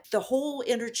The whole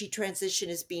energy transition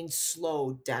is being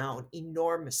slowed down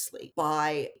enormously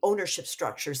by ownership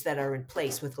structures that are in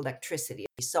place with electricity.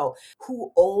 So,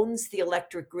 who owns the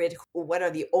electric grid? What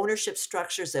are the ownership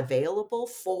structures available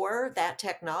for that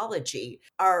technology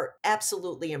are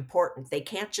absolutely important. They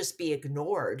can't just be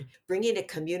ignored. Bringing a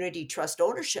community trust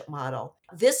ownership model,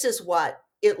 this is what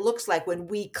it looks like when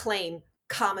we claim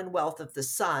Commonwealth of the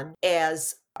Sun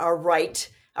as our right,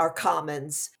 our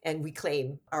commons, and we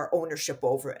claim our ownership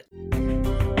over it.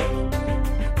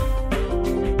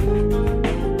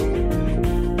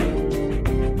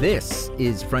 This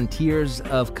is Frontiers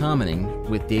of Commoning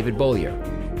with David Bollier.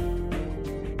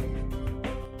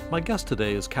 My guest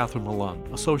today is Kathryn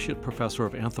Milun, Associate Professor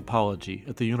of Anthropology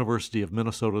at the University of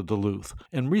Minnesota Duluth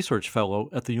and Research Fellow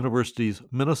at the university's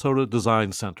Minnesota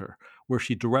Design Center, where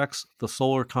she directs the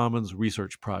Solar Commons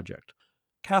Research Project.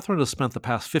 Kathryn has spent the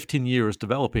past 15 years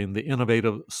developing the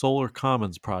innovative Solar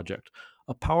Commons Project,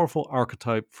 a powerful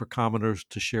archetype for commoners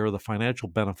to share the financial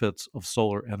benefits of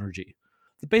solar energy.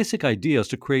 The basic idea is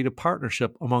to create a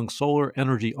partnership among solar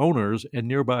energy owners and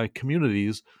nearby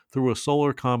communities through a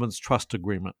Solar Commons Trust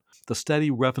Agreement. The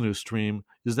steady revenue stream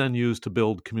is then used to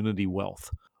build community wealth.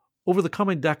 Over the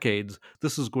coming decades,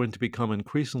 this is going to become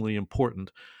increasingly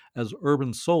important as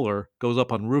urban solar goes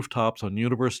up on rooftops on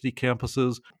university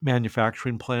campuses,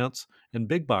 manufacturing plants, and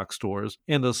big box stores,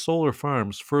 and as solar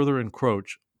farms further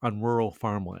encroach on rural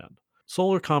farmland.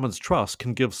 Solar Commons Trust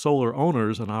can give solar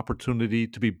owners an opportunity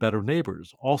to be better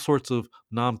neighbors. All sorts of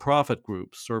nonprofit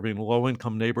groups serving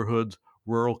low-income neighborhoods,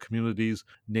 rural communities,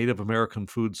 Native American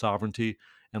food sovereignty,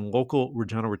 and local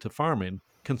regenerative farming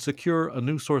can secure a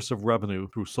new source of revenue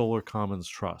through Solar Commons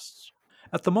trusts.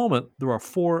 At the moment, there are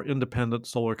 4 independent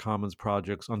Solar Commons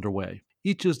projects underway.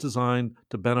 Each is designed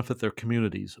to benefit their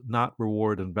communities, not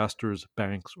reward investors,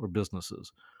 banks, or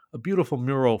businesses. A beautiful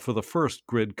mural for the first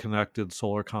grid-connected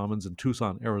Solar Commons in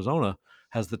Tucson, Arizona,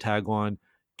 has the tagline,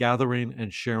 "Gathering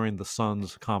and Sharing the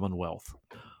Sun's Commonwealth."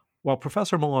 While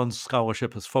Professor Milun's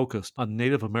scholarship has focused on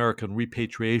Native American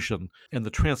repatriation and the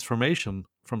transformation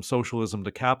from socialism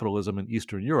to capitalism in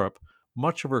Eastern Europe,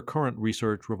 much of her current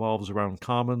research revolves around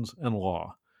commons and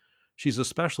law. She's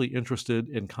especially interested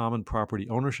in common property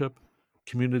ownership,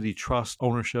 community trust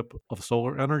ownership of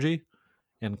solar energy,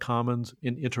 and commons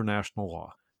in international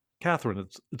law. Kathryn,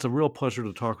 it's a real pleasure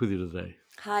to talk with you today.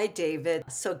 Hi, David.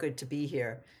 So good to be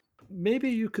here. Maybe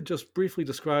you could just briefly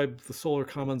describe the solar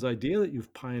commons idea that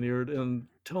you've pioneered and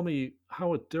tell me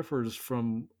how it differs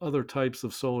from other types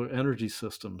of solar energy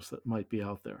systems that might be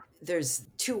out there. There's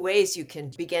 2 ways you can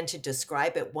begin to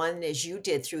describe it. One, as you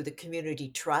did, through the community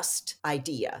trust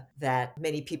idea that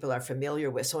many people are familiar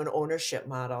with, so an ownership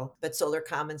model. But Solar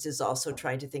Commons is also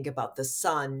trying to think about the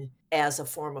sun as a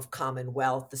form of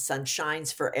commonwealth. The sun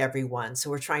shines for everyone. So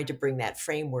we're trying to bring that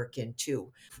framework in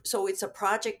too. So it's a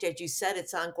project, as you said,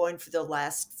 it's ongoing for the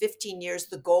last 15 years.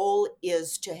 The goal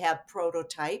is to have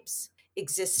prototypes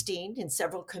existing in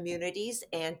several communities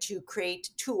and to create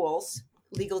tools,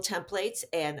 legal templates,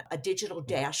 and a digital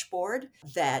dashboard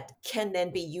that can then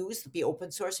be used, be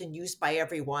open source and used by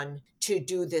everyone to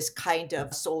do this kind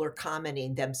of solar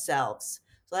commoning themselves.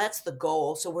 So that's the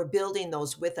goal. So we're building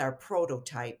those with our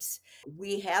prototypes.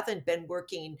 We haven't been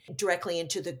working directly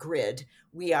into the grid.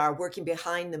 We are working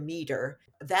behind the meter.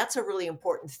 That's a really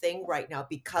important thing right now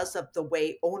because of the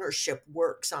way ownership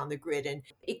works on the grid. And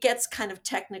it gets kind of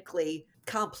technically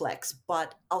complex,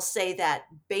 but I'll say that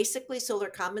basically Solar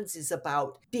Commons is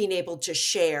about being able to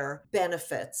share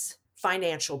benefits,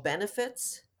 financial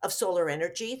benefits of solar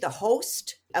energy. The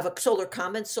host of a solar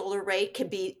commons solar array can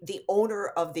be the owner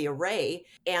of the array,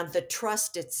 and the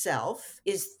trust itself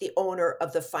is the owner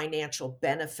of the financial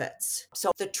benefits.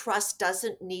 So the trust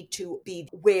doesn't need to be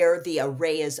where the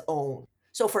array is owned.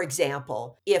 So, for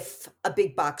example, if a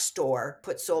big box store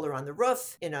puts solar on the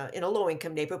roof in a low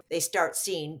income neighborhood, they start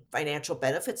seeing financial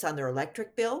benefits on their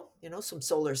electric bill, some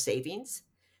solar savings.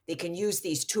 They can use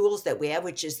these tools that we have,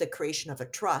 which is the creation of a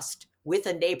trust with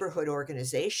a neighborhood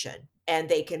organization, and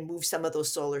they can move some of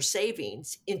those solar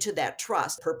savings into that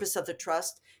trust. Purpose of the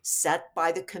trust set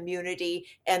by the community,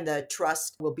 and the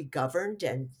trust will be governed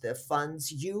and the funds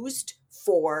used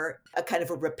for a kind of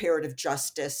a reparative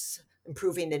justice,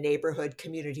 improving the neighborhood,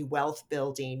 community wealth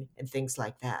building, and things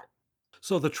like that.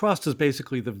 So the trust is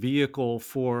basically the vehicle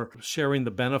for sharing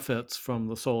the benefits from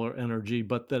the solar energy,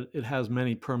 but that it has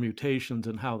many permutations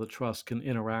in how the trust can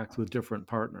interact with different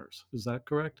partners. Is that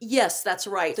correct? Yes, that's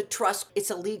right. The trust, it's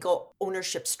a legal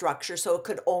ownership structure, so it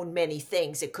could own many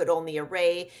things. It could own the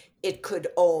array. It could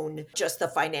own just the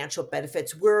financial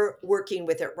benefits. We're working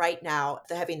with it right now,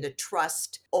 having the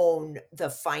trust own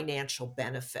the financial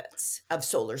benefits of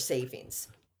solar savings.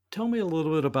 Tell me a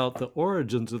little bit about the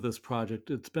origins of this project.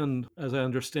 It's been, as I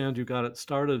understand, you got it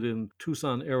started in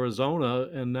Tucson, Arizona,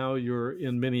 and now you're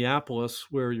in Minneapolis,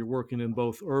 where you're working in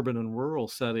both urban and rural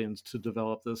settings to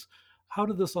develop this. How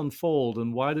did this unfold,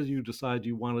 and why did you decide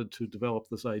you wanted to develop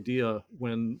this idea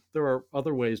when there are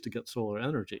other ways to get solar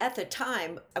energy? At the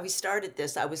time we started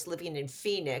this, I was living in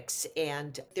Phoenix,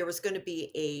 and there was going to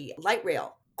be a light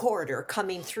rail corridor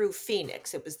coming through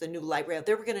Phoenix. It was the new light rail.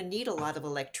 They were going to need a lot of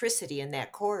electricity in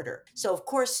that corridor. So, of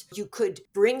course, you could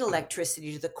bring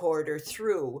electricity to the corridor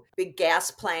through big gas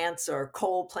plants or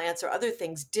coal plants or other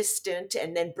things distant,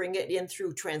 and then bring it in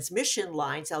through transmission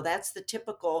lines. Now, that's the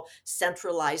typical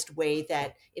centralized way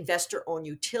that investor owned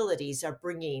utilities are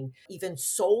bringing even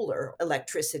solar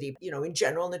electricity. In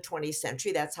general, in the 20th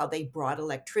century, that's how they brought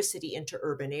electricity into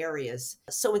urban areas.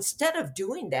 So instead of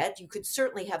doing that, you could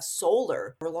certainly have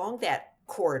solar along that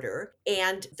corridor.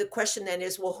 And the question then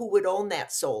is, well, who would own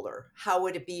that solar? How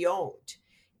would it be owned?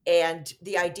 And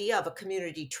the idea of a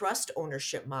community trust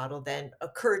ownership model then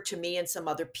occurred to me and some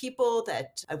other people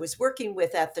that I was working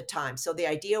with at the time. So the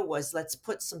idea was, let's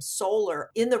put some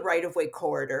solar in the right of way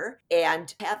corridor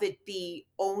and have it be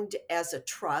owned as a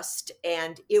trust,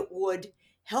 and it would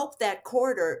help that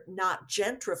corridor not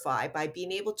gentrify by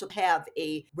being able to have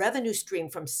a revenue stream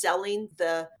from selling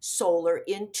the solar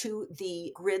into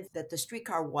the grid that the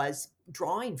streetcar was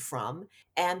drawing from.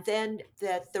 And then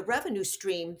that the revenue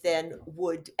stream then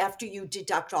would, after you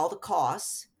deduct all the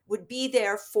costs, would be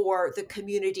there for the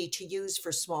community to use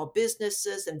for small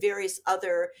businesses and various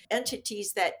other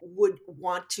entities that would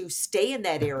want to stay in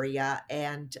that area,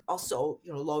 and also,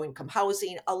 low income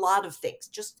housing, a lot of things.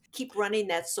 Just keep running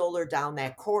that solar down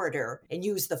that corridor and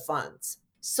use the funds.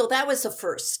 So that was the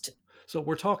first. So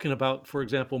we're talking about, for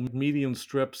example, median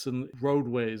strips and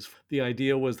roadways. The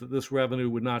idea was that this revenue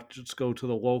would not just go to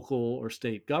the local or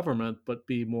state government, but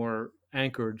be more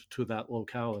anchored to that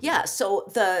locality. Yeah, so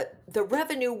the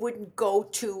revenue wouldn't go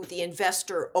to the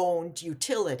investor owned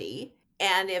utility.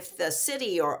 And if the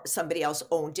city or somebody else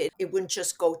owned it, it wouldn't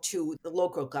just go to the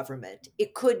local government.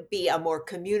 It could be a more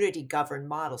community governed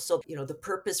model. So, the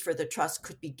purpose for the trust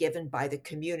could be given by the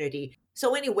community.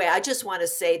 So anyway, I just want to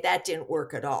say that didn't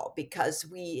work at all, because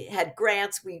we had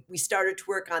grants. We started to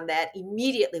work on that.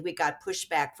 Immediately we got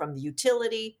pushback from the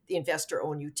utility, the investor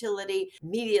owned utility.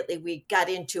 Immediately we got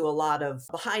into a lot of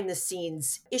behind the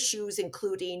scenes issues,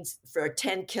 including for a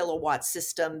 10 kilowatt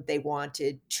system, they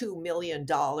wanted $2 million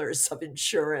of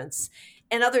insurance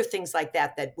and other things like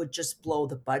that that would just blow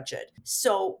the budget.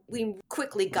 So we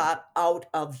quickly got out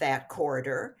of that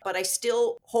corridor, but I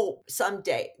still hope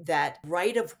someday that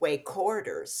right-of-way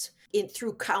corridors in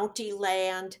through county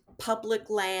land, public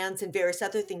lands, and various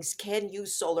other things can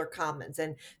use solar commons.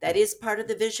 And that is part of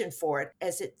the vision for it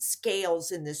as it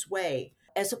scales in this way,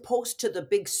 as opposed to the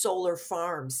big solar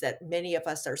farms that many of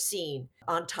us are seeing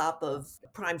on top of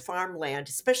prime farmland,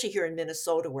 especially here in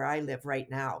Minnesota where I live right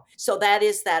now. So that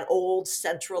is that old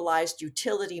centralized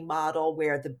utility model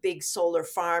where the big solar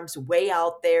farms way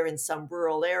out there in some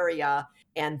rural area,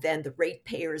 and then the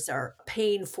ratepayers are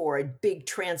paying for a big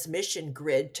transmission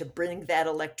grid to bring that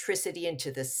electricity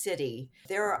into the city.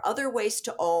 There are other ways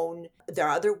to own. There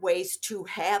are other ways to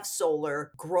have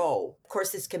solar grow. Of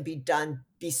course, this can be done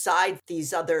beside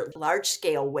these other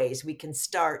large-scale ways. We can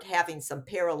start having some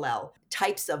parallel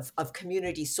types of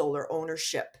community solar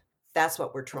ownership. That's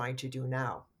what we're trying to do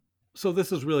now. So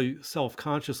this is really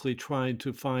self-consciously trying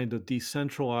to find a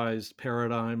decentralized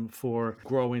paradigm for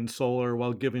growing solar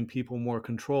while giving people more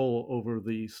control over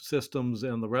the systems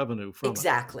and the revenue from it.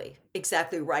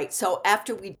 Exactly right. So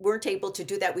after we weren't able to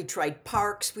do that, we tried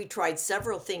parks, we tried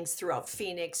several things throughout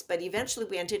Phoenix, but eventually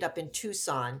we ended up in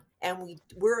Tucson, and we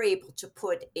were able to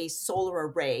put a solar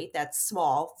array that's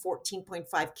small,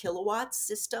 14.5 kilowatts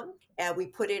system, and we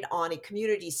put it on a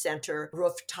community center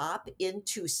rooftop in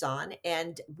Tucson,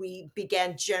 and we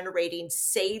began generating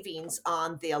savings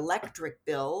on the electric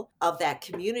bill of that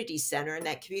community center. And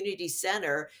that community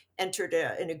center entered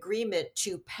an agreement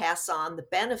to pass on the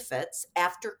benefits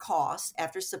after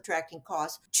subtracting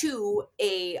costs, to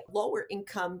a lower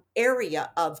income area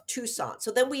of Tucson.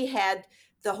 So then we had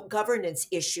the governance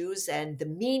issues and the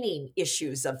meaning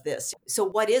issues of this. So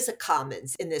what is a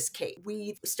commons in this case?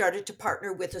 We started to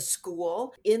partner with a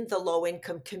school in the low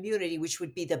income community, which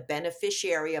would be the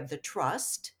beneficiary of the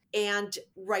trust. And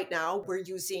right now we're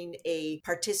using a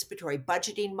participatory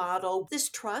budgeting model. This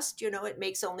trust, it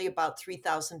makes only about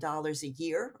 $3,000 a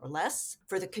year or less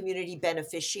for the community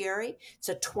beneficiary. It's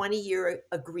a 20-year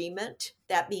agreement.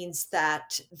 That means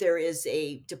that there is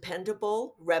a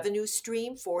dependable revenue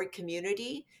stream for a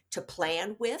community to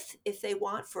plan with if they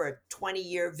want for a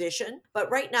 20-year vision.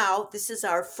 But right now, this is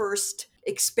our first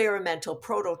experimental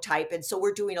prototype. And so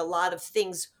we're doing a lot of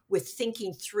things with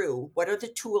thinking through what are the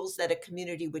tools that a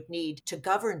community would need to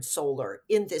govern solar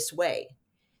in this way.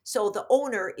 So the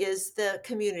owner is the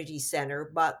community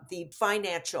center, but the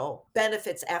financial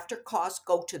benefits after costs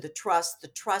go to the trust. The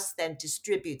trust then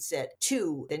distributes it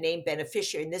to the named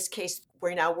beneficiary. In this case,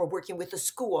 we're working with the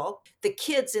school. The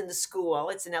kids in the school,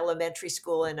 it's an elementary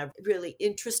school in a really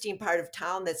interesting part of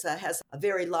town that has a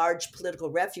very large political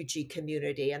refugee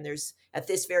community. And there's at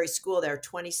this very school, there are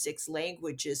 26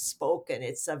 languages spoken.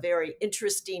 It's a very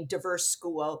interesting, diverse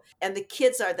school. And the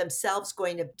kids are themselves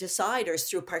going to decide, or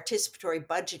through participatory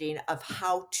budgeting, of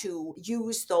how to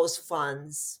use those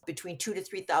funds between $2,000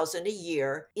 to $3,000 a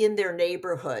year in their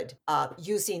neighborhood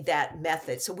using that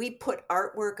method. So we put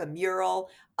artwork, a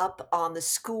mural, up on the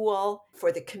school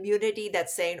for the community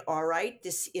that's saying, all right,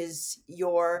 this is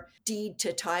your deed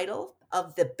to title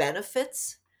of the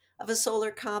benefits of a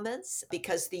solar commons,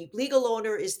 because the legal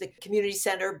owner is the community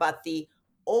center, but the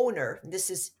owner, this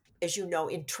is, as you know,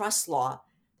 in trust law,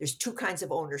 there's two kinds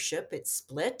of ownership. It's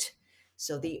split.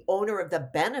 So the owner of the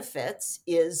benefits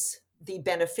is the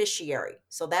beneficiary.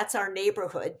 So that's our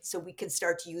neighborhood. So we can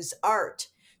start to use art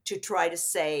to try to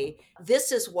say,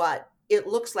 this is what it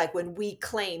looks like when we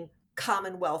claim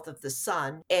Commonwealth of the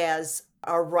Sun as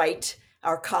our right,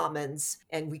 our commons,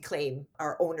 and we claim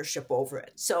our ownership over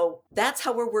it. So that's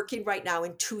how we're working right now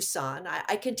in Tucson.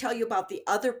 I can tell you about the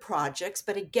other projects,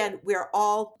 but again, we're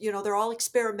all, they're all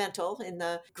experimental in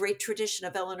the great tradition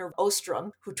of Eleanor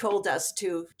Ostrom, who told us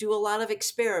to do a lot of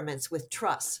experiments with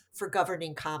trusts for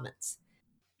governing commons.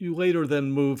 You later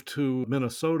then moved to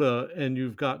Minnesota and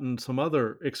you've gotten some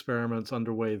other experiments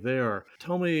underway there.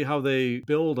 Tell me how they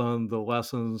build on the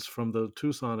lessons from the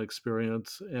Tucson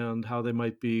experience and how they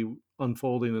might be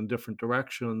unfolding in different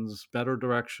directions, better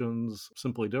directions,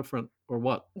 simply different, or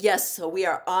what? Yes, so we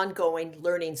are ongoing,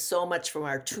 learning so much from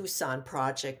our Tucson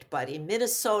project. But in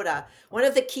Minnesota, one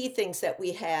of the key things that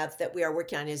we have that we are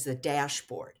working on is the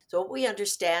dashboard. So what we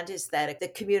understand is that the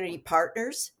community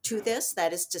partners to this,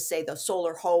 that is to say the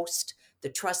solar host, the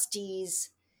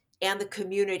trustees, and the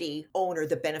community owner,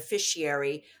 the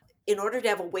beneficiary, in order to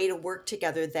have a way to work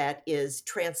together that is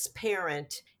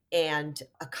transparent and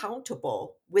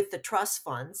accountable with the trust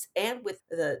funds and with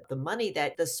the money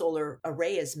that the solar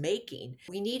array is making,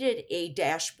 we needed a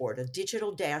dashboard, a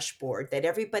digital dashboard that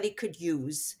everybody could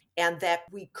use, and that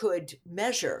we could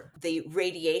measure the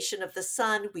radiation of the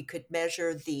sun. We could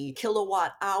measure the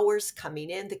kilowatt hours coming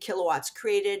in, the kilowatts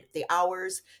created, the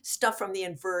hours, stuff from the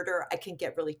inverter. I can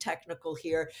get really technical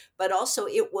here, but also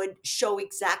it would show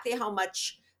exactly how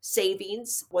much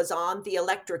savings was on the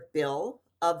electric bill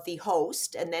of the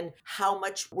host, and then how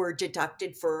much were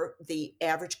deducted for the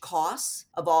average costs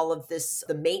of all of this,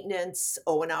 the maintenance,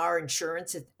 O&R,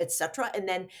 insurance, etc., and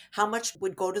then how much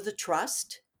would go to the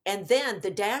trust. And then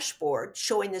the dashboard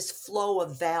showing this flow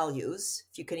of values,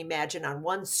 if you can imagine on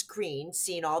one screen,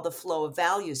 seeing all the flow of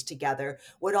values together,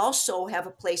 would also have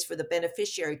a place for the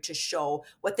beneficiary to show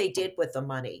what they did with the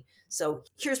money. So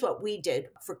here's what we did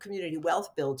for community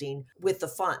wealth building with the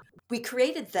fund. We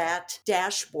created that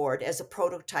dashboard as a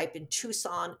prototype in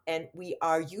Tucson, and we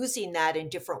are using that in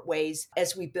different ways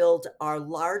as we build our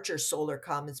larger solar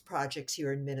commons projects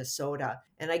here in Minnesota.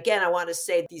 And again, I want to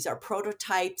say these are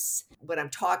prototypes. What I'm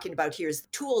talking about here is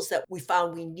tools that we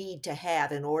found we need to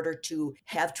have in order to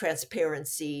have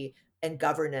transparency and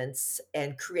governance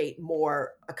and create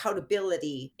more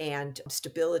accountability and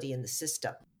stability in the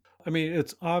system. I mean,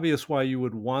 it's obvious why you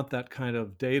would want that kind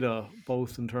of data,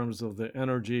 both in terms of the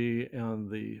energy and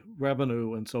the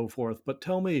revenue and so forth. But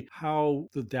tell me how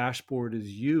the dashboard is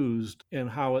used and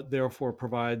how it therefore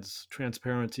provides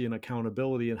transparency and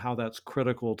accountability, and how that's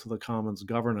critical to the commons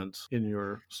governance in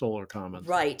your solar commons.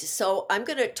 Right. So I'm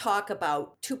going to talk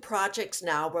about two projects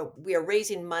now where we are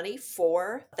raising money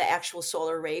for the actual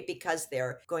solar array, because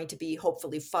they're going to be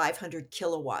hopefully 500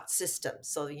 kilowatt systems.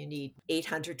 So you need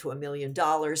 $800 to $1 million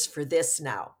for this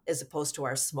now, as opposed to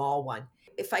our small one.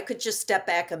 If I could just step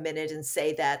back a minute and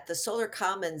say that the Solar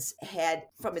Commons had,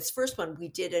 from its first one, we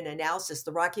did an analysis.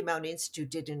 The Rocky Mountain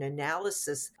Institute did an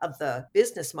analysis of the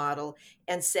business model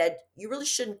and said, you really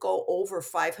shouldn't go over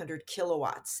 500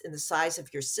 kilowatts in the size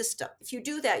of your system. If you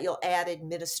do that, you'll add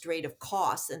administrative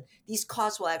costs, and these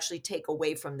costs will actually take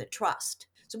away from the trust.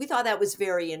 So we thought that was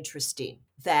very interesting,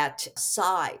 that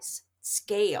size,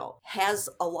 scale has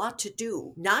a lot to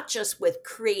do, not just with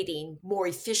creating more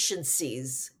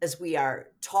efficiencies as we are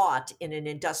taught in an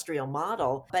industrial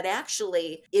model, but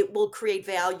actually it will create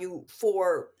value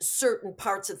for certain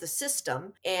parts of the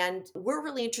system. And we're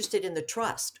really interested in the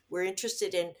trust. We're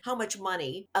interested in how much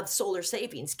money of solar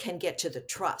savings can get to the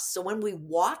trust. So when we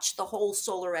watch the whole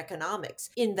solar economics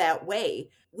in that way,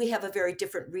 we have a very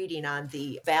different reading on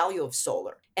the value of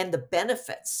solar and the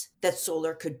benefits that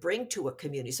solar could bring to a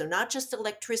community. So not just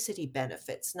electricity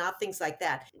benefits, not things like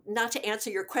that. Not to answer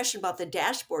your question about the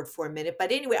dashboard for a minute,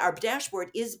 but anyway, our dashboard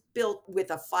is built with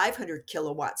a 500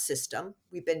 kilowatt system.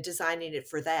 We've been designing it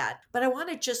for that. But I want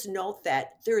to just note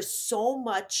that there is so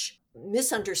much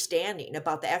misunderstanding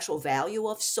about the actual value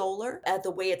of solar,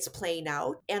 the way it's playing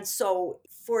out. And so,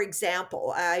 for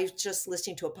example, I was just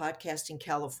listening to a podcast in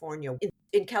California.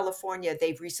 In California,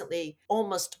 they've recently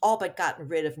almost all but gotten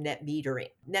rid of net metering.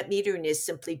 Net metering is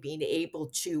simply being able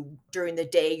to, during the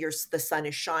day, the sun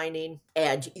is shining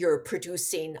and you're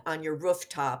producing on your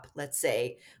rooftop, let's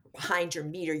say, behind your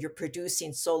meter, you're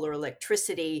producing solar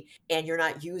electricity and you're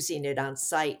not using it on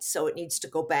site. So it needs to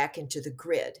go back into the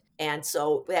grid. And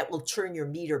so that will turn your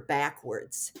meter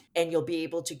backwards and you'll be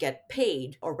able to get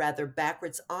paid, or rather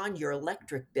backwards, on your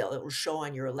electric bill. It will show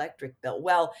on your electric bill.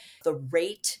 Well, the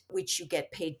rate which you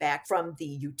get paid back from the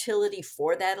utility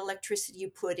for that electricity you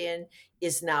put in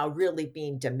is now really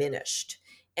being diminished.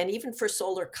 And even for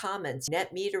solar commons,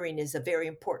 net metering is a very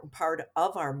important part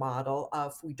of our model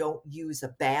if we don't use a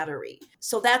battery.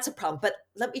 So that's a problem. But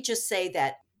let me just say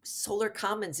that Solar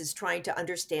Commons is trying to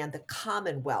understand the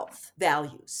commonwealth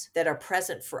values that are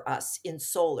present for us in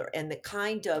solar and the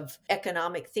kind of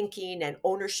economic thinking and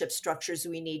ownership structures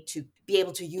we need to be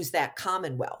able to use that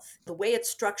commonwealth. The way it's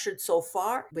structured so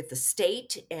far with the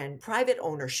state and private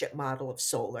ownership model of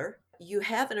solar, you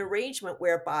have an arrangement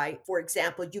whereby, for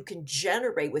example, you can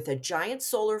generate with a giant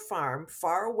solar farm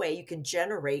far away, you can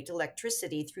generate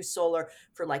electricity through solar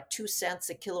for like 2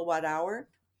 cents a kilowatt hour.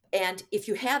 And if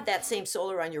you have that same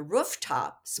solar on your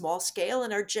rooftop, small scale,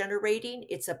 and are generating,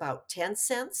 it's about 10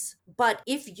 cents. But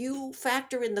if you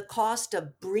factor in the cost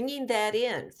of bringing that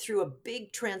in through a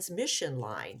big transmission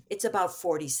line, it's about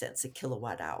 40 cents a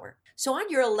kilowatt hour. So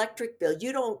on your electric bill,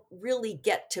 you don't really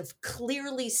get to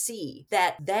clearly see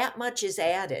that much is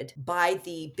added by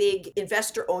the big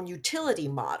investor-owned utility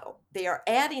model. They are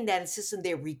adding that in system,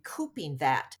 they're recouping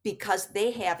that because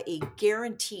they have a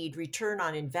guaranteed return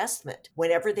on investment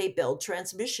whenever they build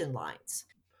transmission lines.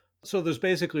 So there's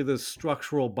basically this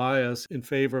structural bias in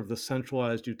favor of the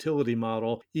centralized utility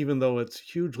model, even though it's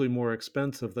hugely more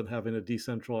expensive than having a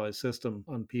decentralized system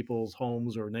on people's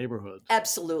homes or neighborhoods.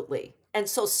 Absolutely. And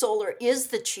so solar is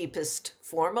the cheapest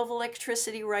form of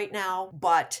electricity right now,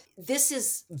 but this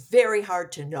is very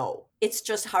hard to know. It's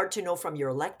just hard to know from your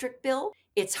electric bill.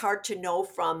 It's hard to know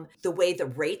from the way the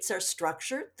rates are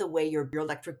structured, the way your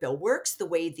electric bill works, the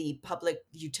way the public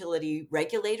utility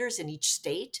regulators in each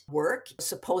state work,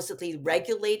 supposedly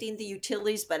regulating the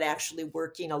utilities, but actually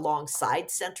working alongside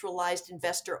centralized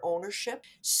investor ownership.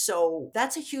 So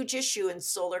that's a huge issue in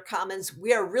Solar Commons.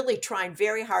 We are really trying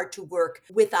very hard to work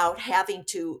without having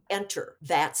to enter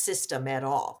that system at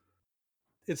all.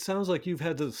 It sounds like you've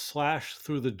had to slash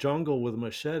through the jungle with a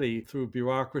machete through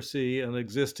bureaucracy and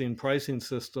existing pricing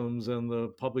systems and the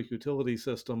public utility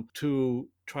system to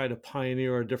try to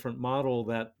pioneer a different model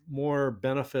that more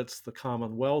benefits the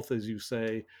commonwealth, as you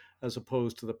say, as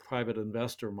opposed to the private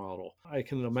investor model. I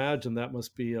can imagine that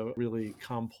must be a really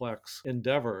complex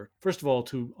endeavor. First of all,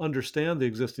 to understand the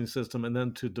existing system and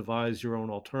then to devise your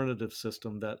own alternative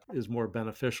system that is more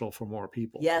beneficial for more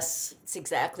people. Yes, it's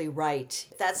exactly right.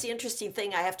 That's the interesting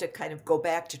thing. I have to kind of go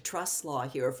back to trust law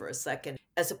here for a second,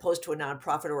 as opposed to a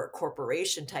nonprofit or a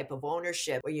corporation type of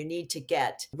ownership where you need to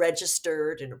get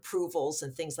registered and approvals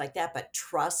and things like that. But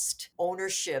trust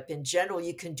ownership in general,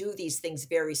 you can do these things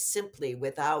very simply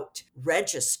without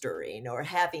registering or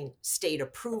having state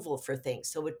approval for things.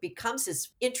 So it becomes this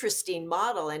interesting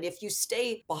model. And if you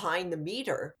stay behind the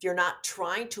meter, you're not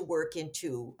trying to work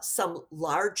into some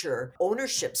larger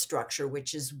ownership structure,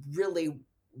 which is really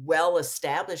well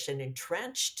established and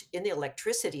entrenched in the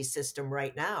electricity system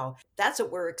right now. That's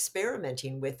what we're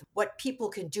experimenting with, what people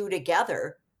can do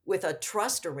together with a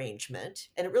trust arrangement,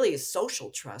 and it really is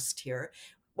social trust here.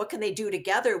 What can they do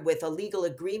together with a legal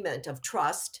agreement of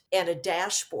trust and a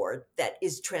dashboard that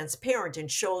is transparent and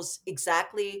shows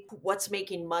exactly what's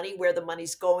making money, where the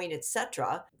money's going,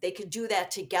 etc. They can do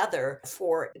that together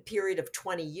for a period of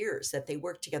 20 years that they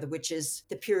work together, which is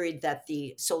the period that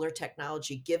the solar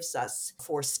technology gives us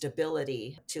for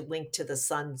stability to link to the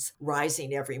sun's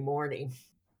rising every morning.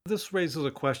 This raises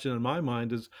a question in my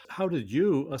mind is how did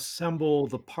you assemble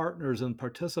the partners and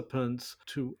participants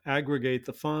to aggregate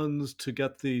the funds to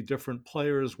get the different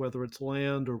players, whether it's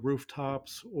land or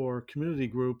rooftops or community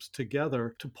groups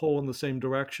together to pull in the same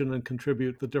direction and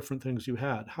contribute the different things you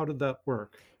had? How did that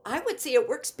work? I would say it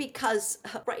works because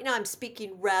right now I'm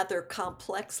speaking rather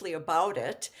complexly about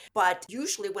it, but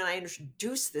usually when I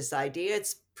introduce this idea,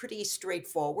 it's pretty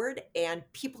straightforward and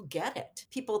people get it.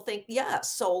 People think, yeah,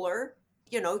 solar,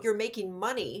 you're making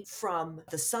money from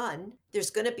the sun. There's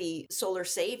going to be solar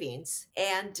savings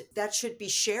and that should be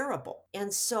shareable.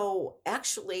 And so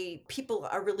actually, people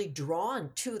are really drawn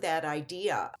to that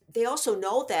idea. They also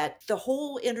know that the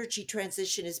whole energy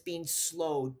transition is being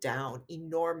slowed down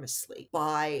enormously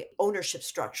by ownership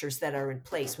structures that are in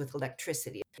place with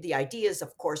electricity. The idea is,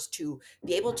 of course, to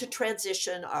be able to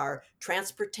transition our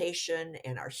transportation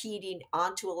and our heating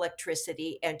onto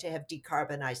electricity and to have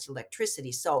decarbonized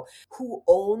electricity. So, who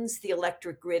owns the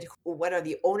electric grid? What are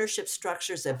the ownership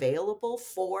structures available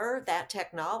for that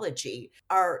technology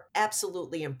are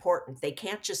absolutely important. They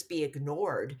can't just be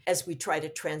ignored as we try to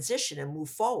transition and move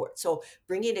forward. So,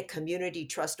 bringing a community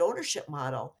trust ownership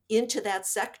model into that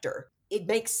sector, it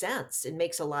makes sense. It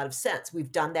makes a lot of sense.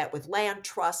 We've done that with land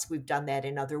trusts, we've done that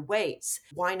in other ways.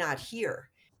 Why not here?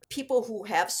 People who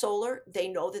have solar, they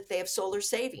know that they have solar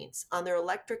savings on their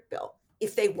electric bill.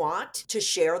 If they want to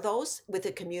share those with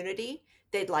a community,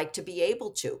 they'd like to be able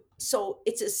to. So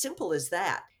it's as simple as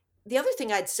that. The other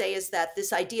thing I'd say is that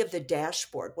this idea of the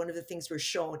dashboard, one of the things we're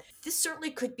shown, this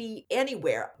certainly could be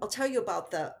anywhere. I'll tell you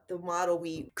about the model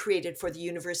we created for the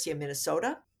University of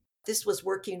Minnesota. This was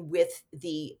working with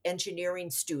the engineering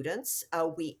students.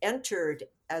 We entered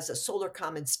as a Solar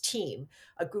Commons team,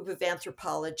 a group of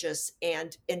anthropologists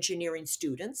and engineering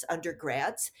students,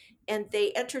 undergrads, and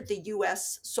they entered the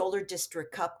US Solar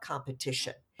District Cup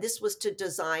competition. This was to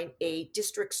design a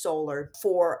district solar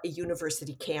for a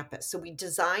university campus. So we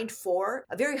designed for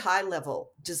a very high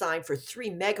level design for 3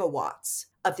 megawatts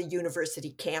of the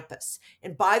university campus.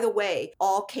 And by the way,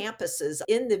 all campuses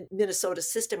in the Minnesota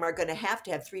system are going to have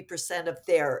 3% of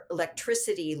their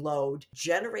electricity load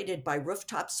generated by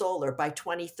rooftop solar by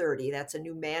 2030. That's a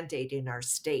new mandate in our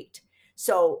state.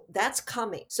 So that's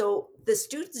coming. So the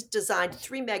students designed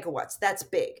 3 megawatts. That's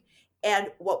big. And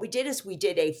what we did is we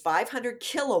did a 500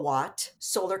 kilowatt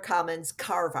Solar Commons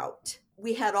carve out.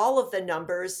 We had all of the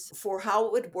numbers for how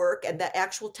it would work and the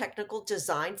actual technical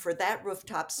design for that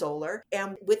rooftop solar.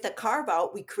 And with the carve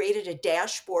out, we created a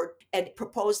dashboard and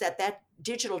proposed that that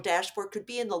digital dashboard could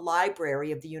be in the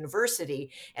library of the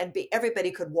university and everybody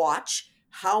could watch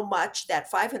how much that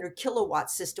 500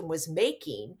 kilowatt system was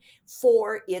making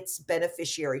for its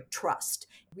beneficiary trust.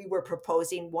 We were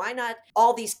proposing, why not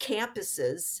all these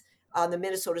campuses on the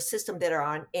Minnesota system that are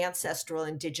on ancestral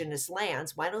indigenous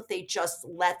lands, why don't they just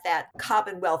let that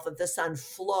commonwealth of the sun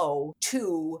flow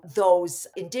to those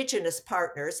indigenous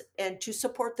partners and to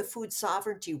support the food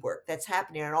sovereignty work that's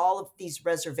happening on all of these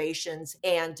reservations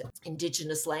and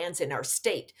indigenous lands in our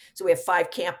state? So we have 5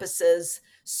 campuses.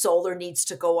 Solar needs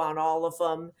to go on all of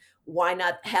them. Why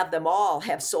not have them all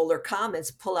have Solar Commons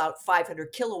pull out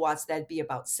 500 kilowatts? That'd be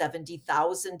about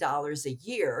 $70,000 a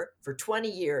year for 20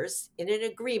 years in an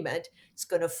agreement. It's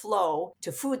going to flow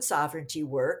to food sovereignty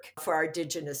work for our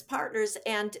indigenous partners,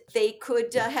 and they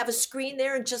could have a screen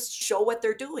there and just show what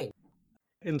they're doing.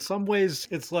 In some ways,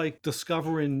 it's like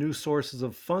discovering new sources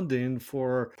of funding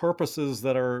for purposes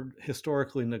that are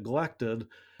historically neglected.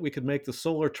 We could make the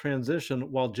solar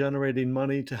transition while generating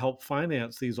money to help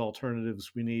finance these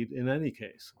alternatives we need in any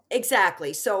case.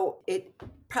 Exactly. So it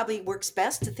probably works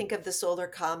best to think of the Solar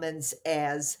Commons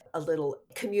as a little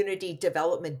community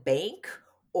development bank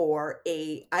or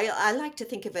I like to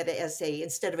think of it as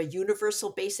instead of a universal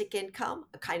basic income,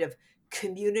 a kind of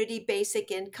community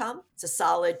basic income. It's a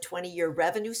solid 20-year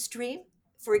revenue stream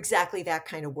for exactly that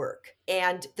kind of work.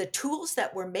 And the tools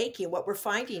that we're making, what we're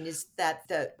finding is that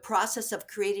the process of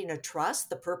creating a trust,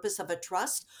 the purpose of a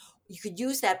trust, you could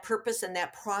use that purpose and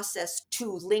that process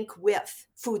to link with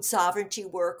food sovereignty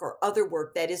work or other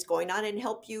work that is going on and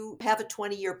help you have a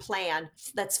 20-year plan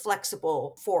that's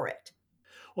flexible for it.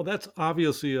 Well, that's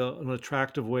obviously an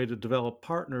attractive way to develop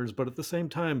partners, but at the same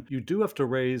time, you do have to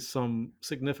raise some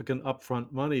significant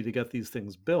upfront money to get these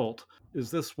things built. Is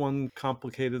this one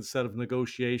complicated set of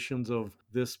negotiations of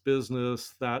this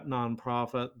business, that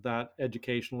nonprofit, that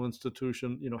educational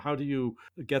institution? How do you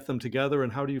get them together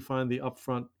and how do you find the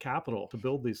upfront capital to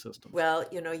build these systems? Well,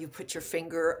 you put your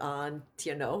finger on,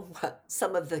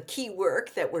 some of the key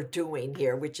work that we're doing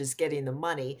here, which is getting the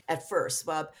money at first.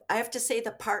 Bob, I have to say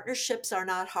the partnerships are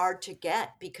not hard to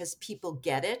get because people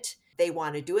get it. they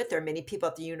want to do it. There are many people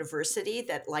at the university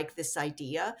that like this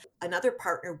idea. Another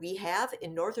partner we have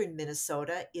in northern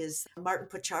Minnesota is Martin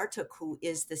Pochartuk, who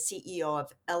is the CEO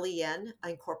of LEN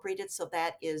Incorporated. So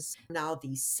that is now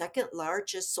the second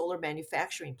largest solar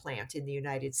manufacturing plant in the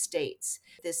United States.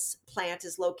 This plant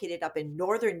is located up in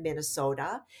northern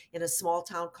Minnesota in a small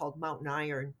town called Mountain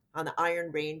Iron on the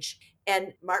Iron Range.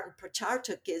 And Martin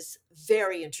Pochartuk is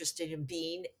very interested in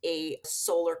being a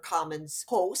Solar Commons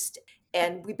host.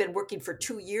 And we've been working for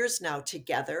 2 years now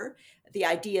together. The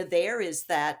idea there is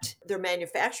that their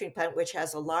manufacturing plant, which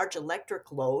has a large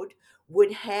electric load,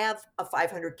 would have a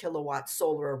 500 kilowatt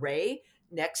solar array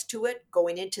next to it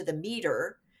going into the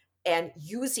meter. And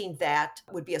using that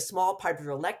would be a small part of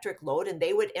their electric load, and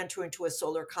they would enter into a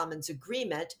solar commons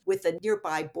agreement with the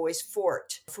nearby Bois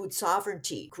Forte food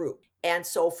sovereignty group. And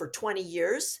so for 20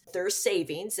 years, their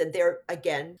savings, and they're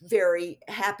again very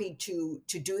happy to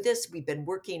do this. We've been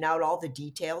working out all the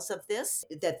details of this,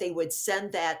 that they would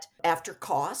send that after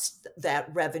cost, that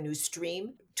revenue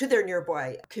stream to their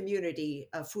nearby community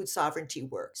food sovereignty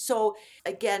work. So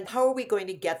again, how are we going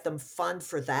to get them fund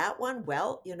for that one?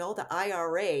 Well, the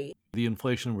IRA, The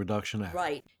Inflation Reduction Act.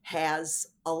 right, has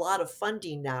a lot of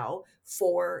funding now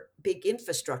for big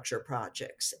infrastructure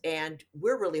projects. And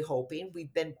we're really hoping,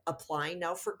 we've been applying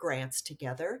now for grants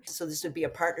together. So this would be a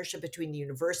partnership between the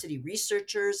university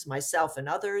researchers, myself and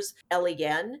others,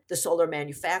 LEN, the solar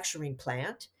manufacturing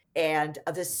plant, and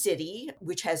the city,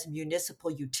 which has municipal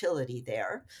utility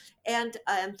there, and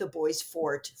the Bois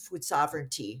Forte Food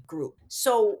Sovereignty Group.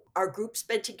 So our group's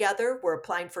been together. We're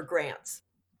applying for grants.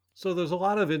 So there's a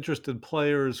lot of interested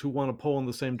players who want to pull in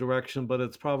the same direction, but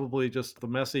it's probably just the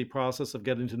messy process of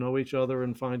getting to know each other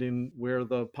and finding where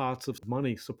the pots of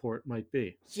money support might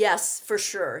be. Yes, for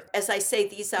sure. As I say,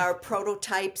 these are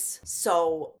prototypes.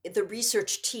 So the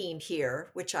research team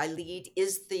here, which I lead,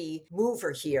 is the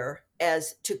mover here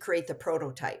as to create the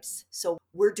prototypes. So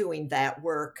we're doing that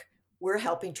work. We're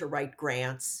helping to write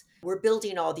grants. We're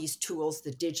building all these tools,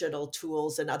 the digital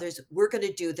tools and others. We're going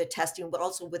to do the testing, but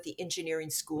also with the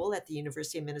engineering school at the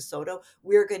University of Minnesota.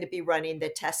 We're going to be running the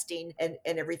testing and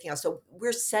everything else. So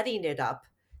we're setting it up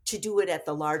to do it at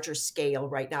the larger scale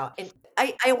right now. And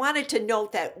I wanted to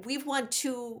note that we've won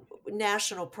 2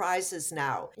 national prizes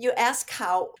now. You ask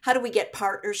how do we get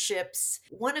partnerships?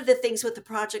 One of the things with a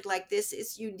project like this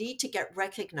is you need to get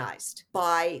recognized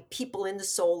by people in the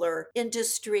solar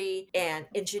industry and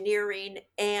engineering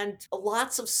and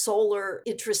lots of solar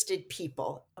interested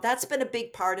people. That's been a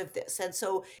big part of this. And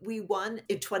so we won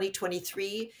in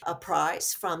 2023 a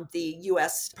prize from the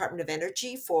US Department of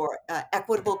Energy for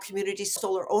equitable community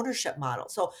solar ownership model.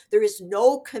 So there is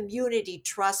no community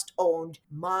trust owned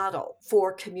model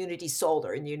for community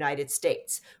solar in the United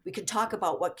States. We can talk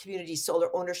about what community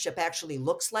solar ownership actually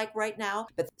looks like right now,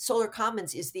 but Solar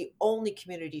Commons is the only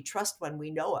community trust one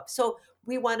we know of. So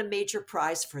we won a major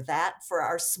prize for that, for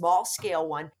our small scale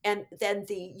one. And then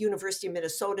the University of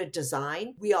Minnesota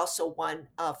design, we also won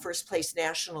first place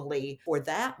nationally for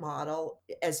that model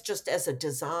as a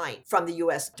design from the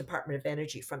US Department of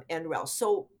Energy, from NREL.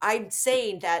 So I'm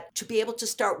saying that to be able to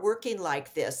start working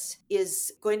like this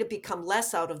is going to become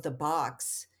less out of the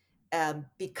box.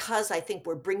 Because I think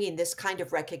we're bringing this kind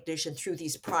of recognition through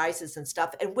these prizes and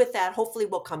stuff. And with that, hopefully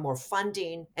will come more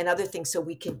funding and other things so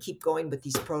we can keep going with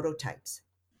these prototypes.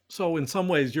 So in some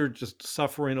ways, you're just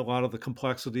suffering a lot of the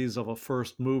complexities of a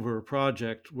first mover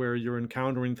project where you're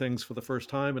encountering things for the first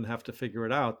time and have to figure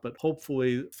it out. But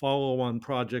hopefully follow-on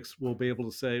projects will be able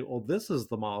to say, well, this is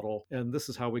the model and this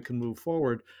is how we can move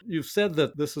forward. You've said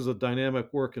that this is a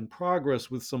dynamic work in progress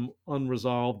with some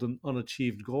unresolved and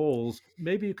unachieved goals.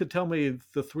 Maybe you could tell me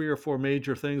the 3 or 4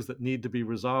 major things that need to be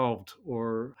resolved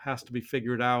or has to be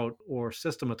figured out or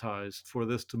systematized for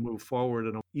this to move forward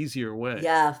in an easier way.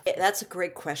 Yeah, that's a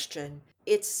great question.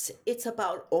 It's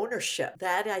about ownership.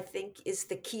 That I think is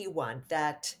the key one.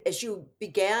 That as you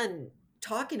began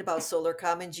talking about Solar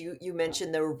Commons, you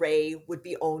mentioned the array would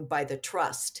be owned by the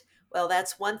trust. Well,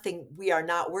 that's one thing we are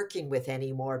not working with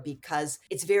anymore because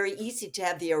it's very easy to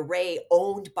have the array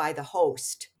owned by the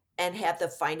host and have the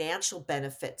financial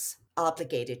benefits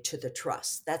obligated to the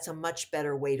trust. That's a much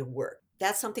better way to work.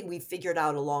 That's something we figured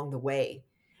out along the way.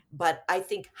 But I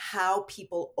think how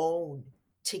people own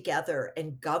together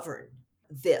and govern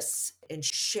this and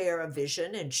share a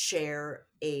vision and share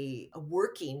a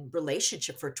working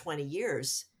relationship for 20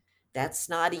 years, that's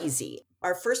not easy.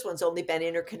 Our first one's only been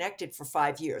interconnected for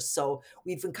 5 years. So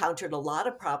we've encountered a lot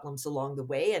of problems along the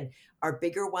way. And our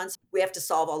bigger ones, we have to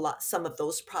solve some of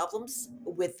those problems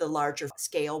with the larger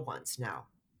scale ones now.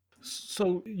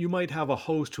 So you might have a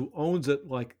host who owns it,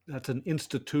 like that's an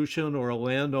institution or a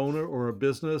landowner or a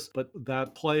business, but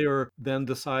that player then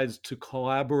decides to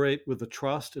collaborate with the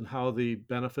trust in how the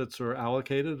benefits are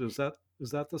allocated. Is that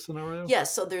the scenario?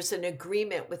 Yes, so there's an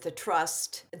agreement with the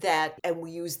trust that, and we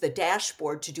use the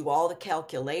dashboard to do all the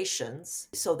calculations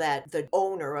so that the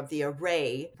owner of the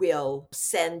array will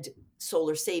send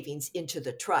solar savings into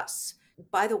the trust.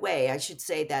 By the way, I should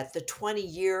say that the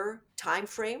 20-year time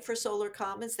frame for solar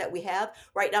commons that we have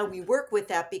right now, we work with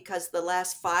that because the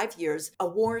last 5 years, a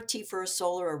warranty for a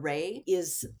solar array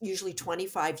is usually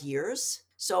 25 years.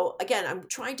 So again, I'm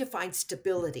trying to find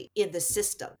stability in the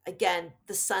system. Again,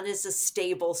 the sun is a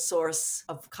stable source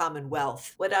of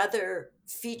commonwealth. What other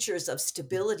features of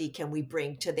stability can we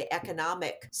bring to the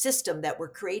economic system that we're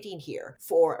creating here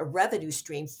for a revenue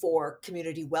stream for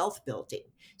community wealth building?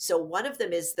 So one of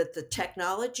them is that the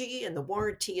technology and the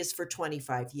warranty is for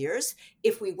 25 years.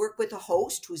 If we work with a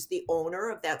host who's the owner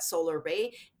of that solar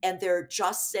array and they're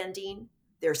just sending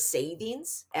their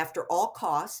savings after all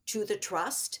costs to the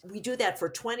trust, we do that for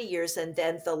 20 years. And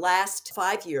then the last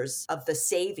 5 years of the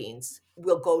savings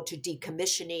will go to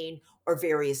decommissioning or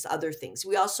various other things.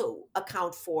 We also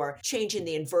account for changing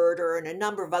the inverter and a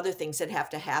number of other things that have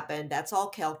to happen. That's all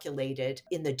calculated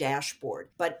in the dashboard.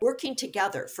 But working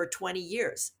together for 20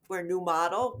 years, we're a new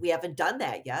model. We haven't done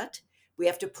that yet. We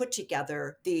have to put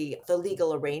together the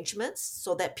legal arrangements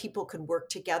so that people can work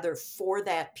together for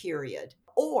that period,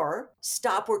 or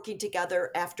stop working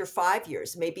together after 5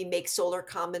 years, maybe make solar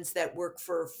commons that work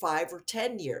for 5 or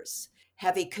 10 years.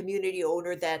 Have a community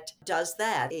owner that does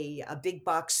that. A big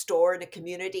box store in a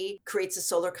community creates a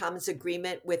solar commons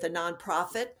agreement with a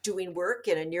nonprofit doing work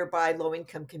in a nearby low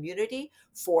income community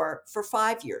for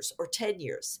 5 years or 10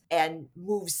 years and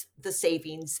moves the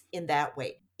savings in that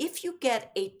way. If you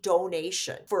get a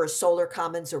donation for a solar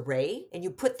commons array and you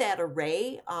put that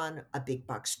array on a big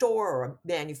box store or a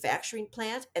manufacturing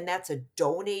plant, and that's a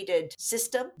donated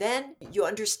system, then you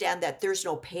understand that there's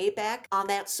no payback on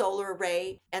that solar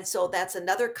array. And so that's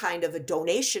another kind of a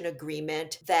donation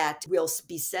agreement that will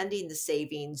be sending the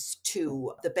savings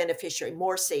to the beneficiary,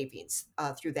 more savings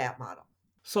through that model.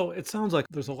 So it sounds like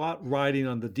there's a lot riding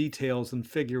on the details and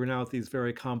figuring out these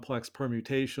very complex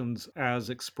permutations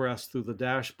as expressed through the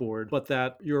dashboard, but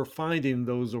that you're finding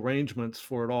those arrangements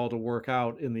for it all to work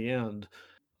out in the end.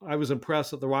 I was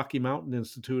impressed that the Rocky Mountain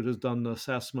Institute has done an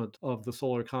assessment of the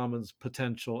Solar Commons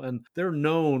potential, and they're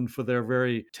known for their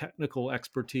very technical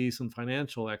expertise and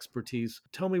financial expertise.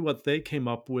 Tell me what they came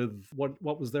up with. What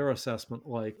was their assessment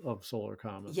like of Solar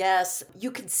Commons? Yes,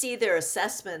 you can see their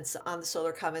assessments on the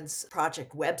Solar Commons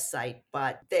project website,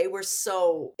 but they were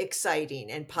so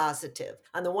exciting and positive.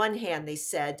 On the one hand, they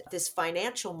said this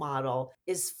financial model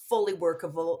is fully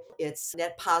workable, it's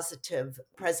net positive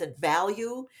present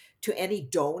value to any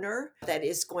donor that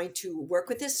is going to work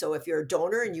with this. So if you're a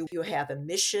donor and you have a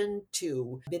mission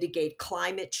to mitigate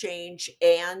climate change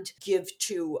and give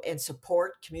to and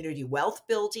support community wealth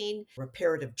building,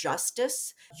 reparative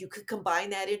justice, you could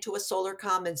combine that into a solar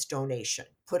commons donation,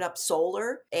 put up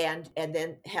solar and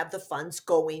then have the funds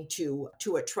going to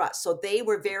a trust. So they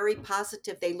were very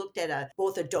positive. They looked at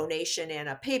both a donation and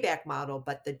a payback model,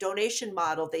 but the donation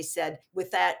model, they said with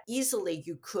that easily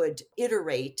you could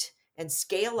iterate and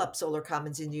scale up solar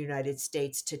commons in the United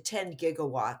States to 10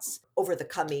 gigawatts over the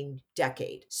coming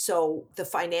decade. So the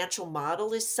financial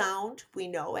model is sound, we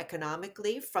know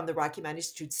economically from the Rocky Mountain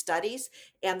Institute studies,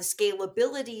 and the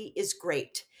scalability is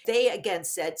great. They again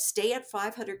said stay at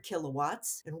 500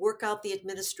 kilowatts and work out the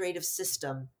administrative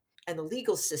system and the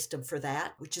legal system for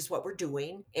that, which is what we're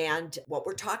doing. And what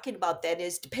we're talking about then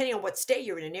is, depending on what state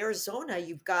you're in Arizona,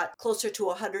 you've got closer to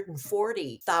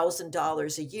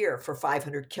 $140,000 a year for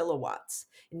 500 kilowatts.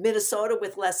 In Minnesota,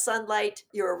 with less sunlight,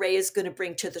 your array is going to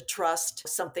bring to the trust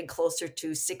something closer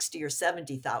to 60 or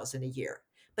 70,000 a year.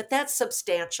 But that's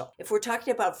substantial. If we're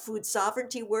talking about food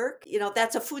sovereignty work,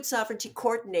 that's a food sovereignty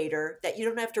coordinator that you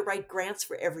don't have to write grants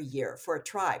for every year for a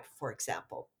tribe, for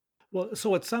example. Well,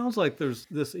 so it sounds like there's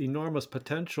this enormous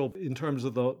potential in terms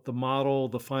of the model,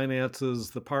 the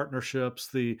finances, the partnerships,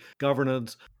 the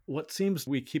governance. What seems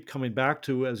we keep coming back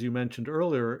to, as you mentioned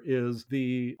earlier, is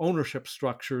the ownership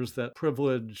structures that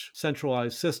privilege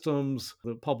centralized systems,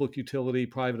 the public utility,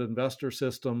 private investor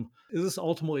system. Is this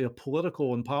ultimately a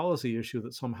political and policy issue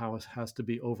that somehow has to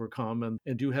be overcome?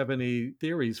 And do you have any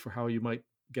theories for how you might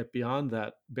get beyond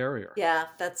that barrier? Yeah,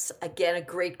 that's again a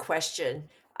great question.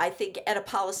 I think at a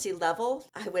policy level,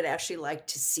 I would actually like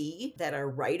to see that our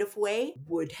right of way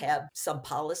would have some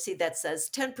policy that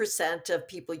says 10% of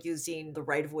people using the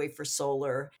right of way for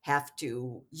solar have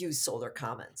to use solar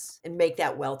commons and make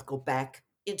that wealth go back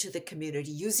into the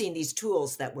community using these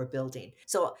tools that we're building.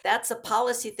 So that's a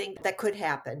policy thing that could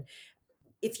happen.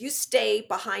 If you stay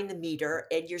behind the meter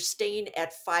and you're staying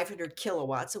at 500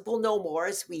 kilowatts, and we'll know more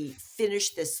as we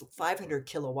finish this 500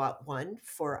 kilowatt one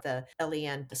for the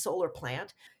LEN solar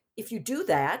plant. If you do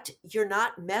that, you're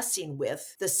not messing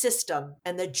with the system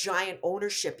and the giant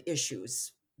ownership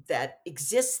issues that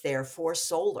exist there for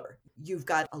solar. You've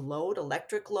got a load,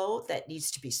 electric load, that needs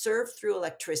to be served through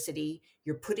electricity.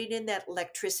 You're putting in that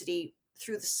electricity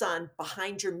through the sun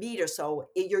behind your meter, so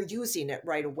you're using it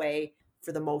right away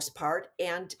for the most part.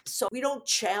 And so we don't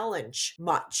challenge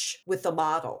much with the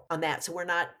model on that. So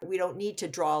we don't need to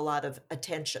draw a lot of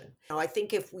attention. I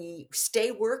think if we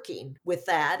stay working with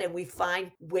that and we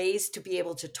find ways to be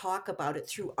able to talk about it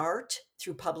through art,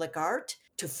 through public art,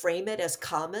 to frame it as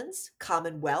commons,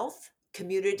 commonwealth,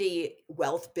 community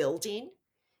wealth building,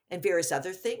 and various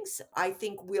other things, I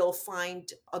think we'll find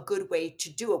a good way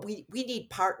to do it. We need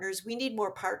partners. We need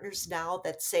more partners now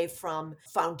that say from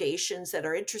foundations that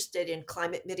are interested in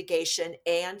climate mitigation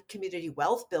and community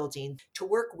wealth building to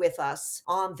work with us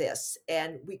on this.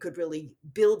 And we could really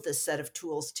build this set of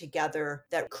tools together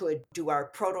that could do our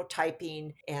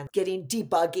prototyping and getting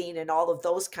debugging and all of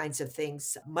those kinds of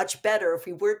things much better if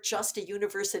we weren't just a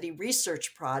university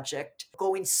research project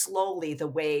going slowly the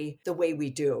way we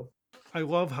do. I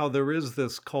love how there is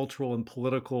this cultural and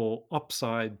political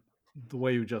upside, the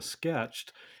way you just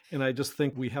sketched. And I just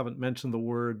think we haven't mentioned the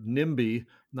word NIMBY,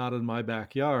 not in my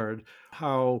backyard,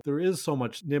 how there is so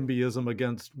much NIMBYism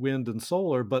against wind and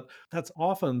solar, but that's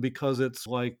often because it's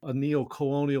like a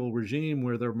neo-colonial regime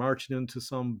where they're marching into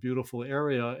some beautiful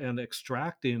area and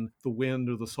extracting the wind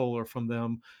or the solar from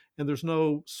them. And there's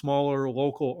no smaller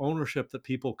local ownership that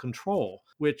people control,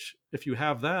 which if you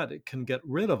have that, it can get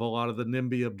rid of a lot of the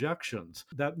NIMBY objections.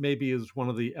 That maybe is one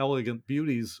of the elegant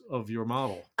beauties of your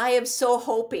model. I am so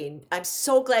hoping, I'm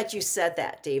so glad you said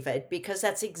that, David, because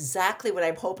that's exactly what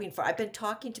I'm hoping for. I've been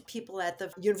talking to people at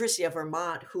the University of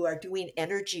Vermont who are doing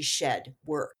energy shed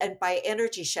work. And by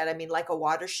energy shed, I mean like a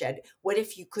watershed. What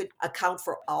if you could account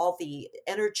for all the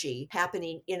energy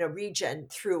happening in a region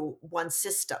through one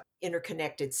system,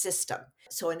 interconnected system?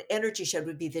 So an energy shed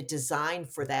would be the design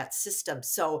for that system.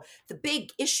 So the big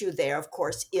issue there, of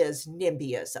course, is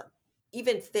NIMBYism.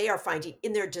 Even if they are finding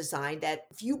in their design that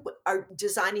if you are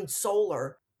designing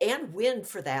solar and wind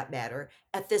for that matter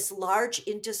at this large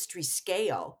industry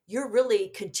scale, you're really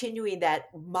continuing that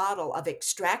model of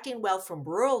extracting wealth from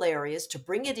rural areas to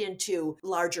bring it into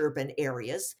large urban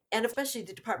areas. And especially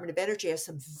the Department of Energy has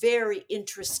some very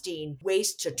interesting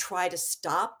ways to try to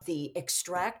stop the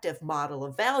extractive model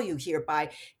of value here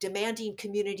by demanding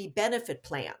community benefit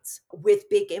plans with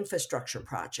big infrastructure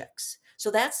projects. So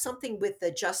that's something with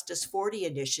the Justice 40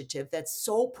 initiative that's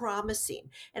so promising.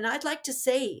 And I'd like to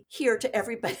say here to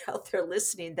everybody out there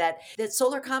listening that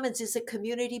Solar Commons is a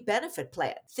community benefit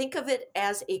plan. Think of it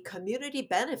as a community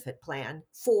benefit plan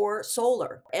for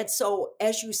solar. And so,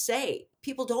 as you say,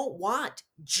 people don't want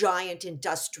giant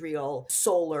industrial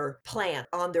solar plant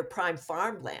on their prime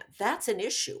farmland. That's an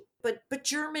issue. But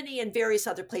Germany and various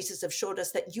other places have showed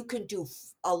us that you can do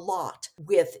a lot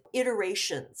with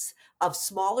iterations of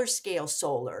smaller scale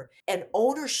solar and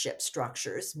ownership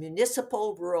structures,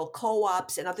 municipal, rural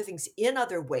co-ops, and other things in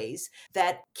other ways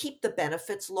that keep the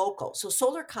benefits local. So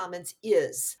Solar Commons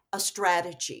is a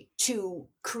strategy to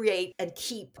create and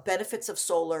keep benefits of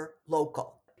solar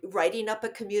local. Writing up a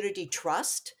community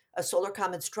trust, a Solar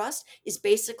Commons trust, is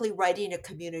basically writing a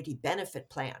community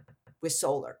benefit plan with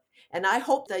solar. And I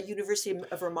hope the University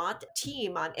of Vermont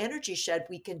team on Energy Shed,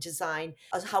 we can design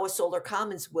how a Solar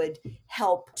Commons would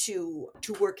help to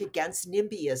work against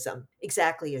NIMBYism,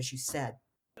 exactly as you said.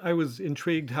 I was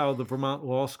intrigued how the Vermont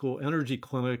Law School Energy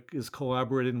Clinic is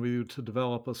collaborating with you to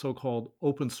develop a so-called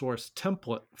open source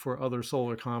template for other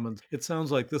solar commons. It sounds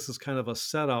like this is kind of a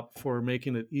setup for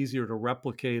making it easier to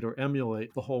replicate or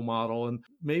emulate the whole model. And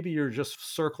maybe you're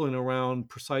just circling around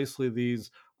precisely these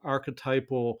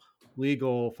archetypal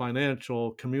legal,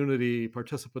 financial, community,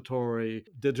 participatory,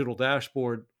 digital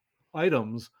dashboard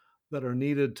items that are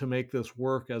needed to make this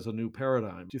work as a new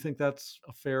paradigm. Do you think that's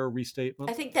a fair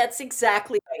restatement? I think that's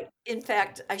exactly right. In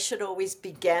fact, I should always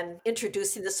begin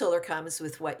introducing the Solar Commons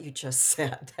with what you just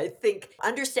said. I think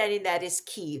understanding that is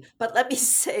key. But let me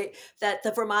say that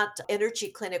the Vermont Energy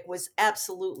Clinic was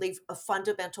absolutely a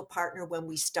fundamental partner when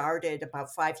we started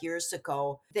about 5 years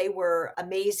ago. They were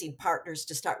amazing partners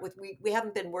to start with. We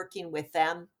haven't been working with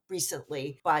them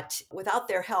recently, but without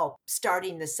their help,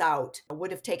 starting this out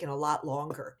would have taken a lot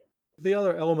longer. The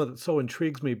other element that so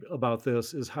intrigues me about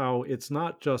this is how it's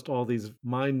not just all these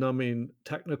mind-numbing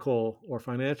technical or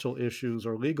financial issues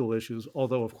or legal issues,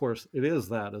 although of course it is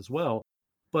that as well.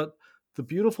 but the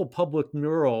beautiful public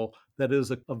mural that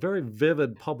is a very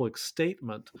vivid public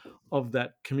statement of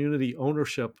that community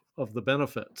ownership of the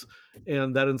benefits.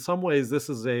 And that in some ways, this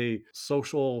is a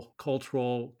social,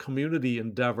 cultural, community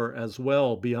endeavor as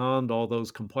well, beyond all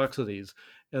those complexities.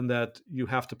 And that you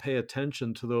have to pay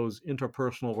attention to those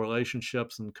interpersonal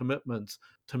relationships and commitments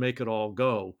to make it all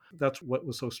go. That's what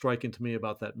was so striking to me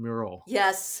about that mural.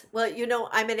 Yes. Well,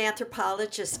 I'm an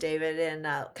anthropologist, David, and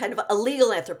kind of a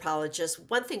legal anthropologist.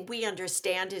 One thing we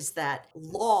understand is that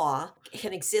law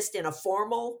can exist in a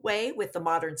formal way with the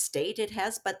modern state it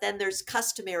has, but then there's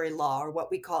customary law, or what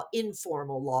we call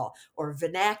informal law or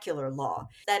vernacular law.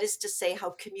 That is to say,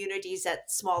 how communities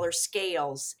at smaller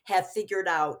scales have figured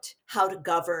out how to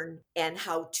govern and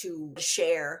how to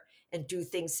share and do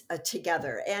things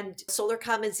together. And Solar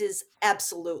Commons is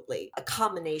absolutely a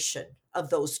combination of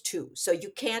those two. So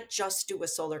you can't just do a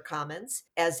Solar Commons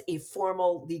as a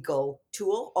formal legal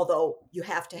tool, although you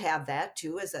have to have that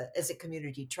too as a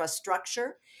community trust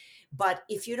structure. But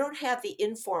if you don't have the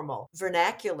informal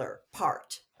vernacular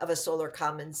part of a Solar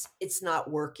Commons, it's not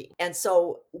working. And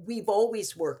so we've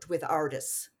always worked with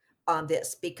artists on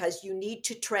this because you need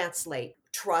to translate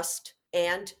trust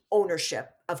and ownership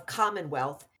of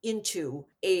Commonwealth into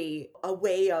a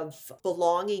way of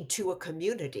belonging to a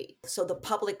community. So the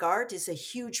public art is a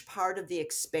huge part of the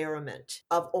experiment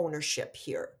of ownership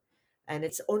here. And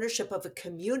it's ownership of a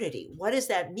community. What does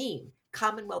that mean?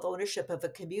 Commonwealth ownership of a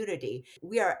community.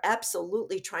 We are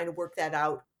absolutely trying to work that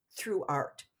out through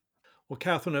art. Well,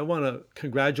 Kathryn, I want to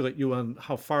congratulate you on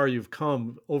how far you've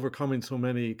come, overcoming so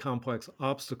many complex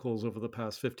obstacles over the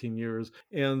past 15 years,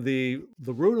 and the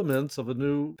rudiments of a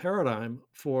new paradigm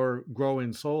for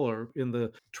growing solar in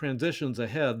the transitions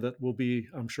ahead that will be,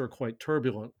 I'm sure, quite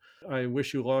turbulent. I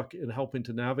wish you luck in helping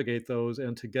to navigate those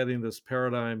and to getting this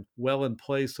paradigm well in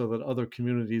place so that other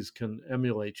communities can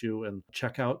emulate you and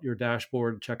check out your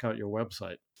dashboard, check out your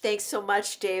website. Thanks so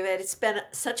much, David. It's been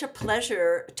such a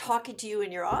pleasure talking to you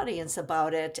and your audience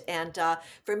about it. And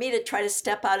for me to try to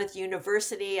step out of the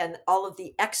university and all of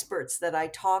the experts that I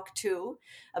talk to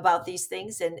about these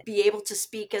things and be able to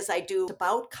speak as I do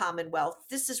about Commonwealth,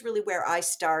 this is really where I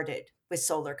started with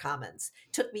Solar Commons.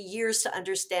 It took me years to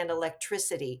understand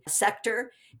electricity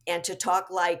sector and to talk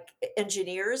like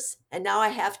engineers. And now I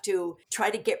have to try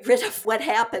to get rid of what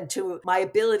happened to my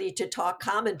ability to talk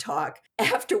common talk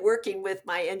after working with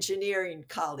my engineering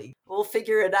colleague. We'll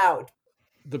figure it out.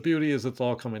 The beauty is it's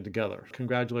all coming together.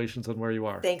 Congratulations on where you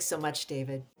are. Thanks so much,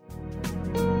 David.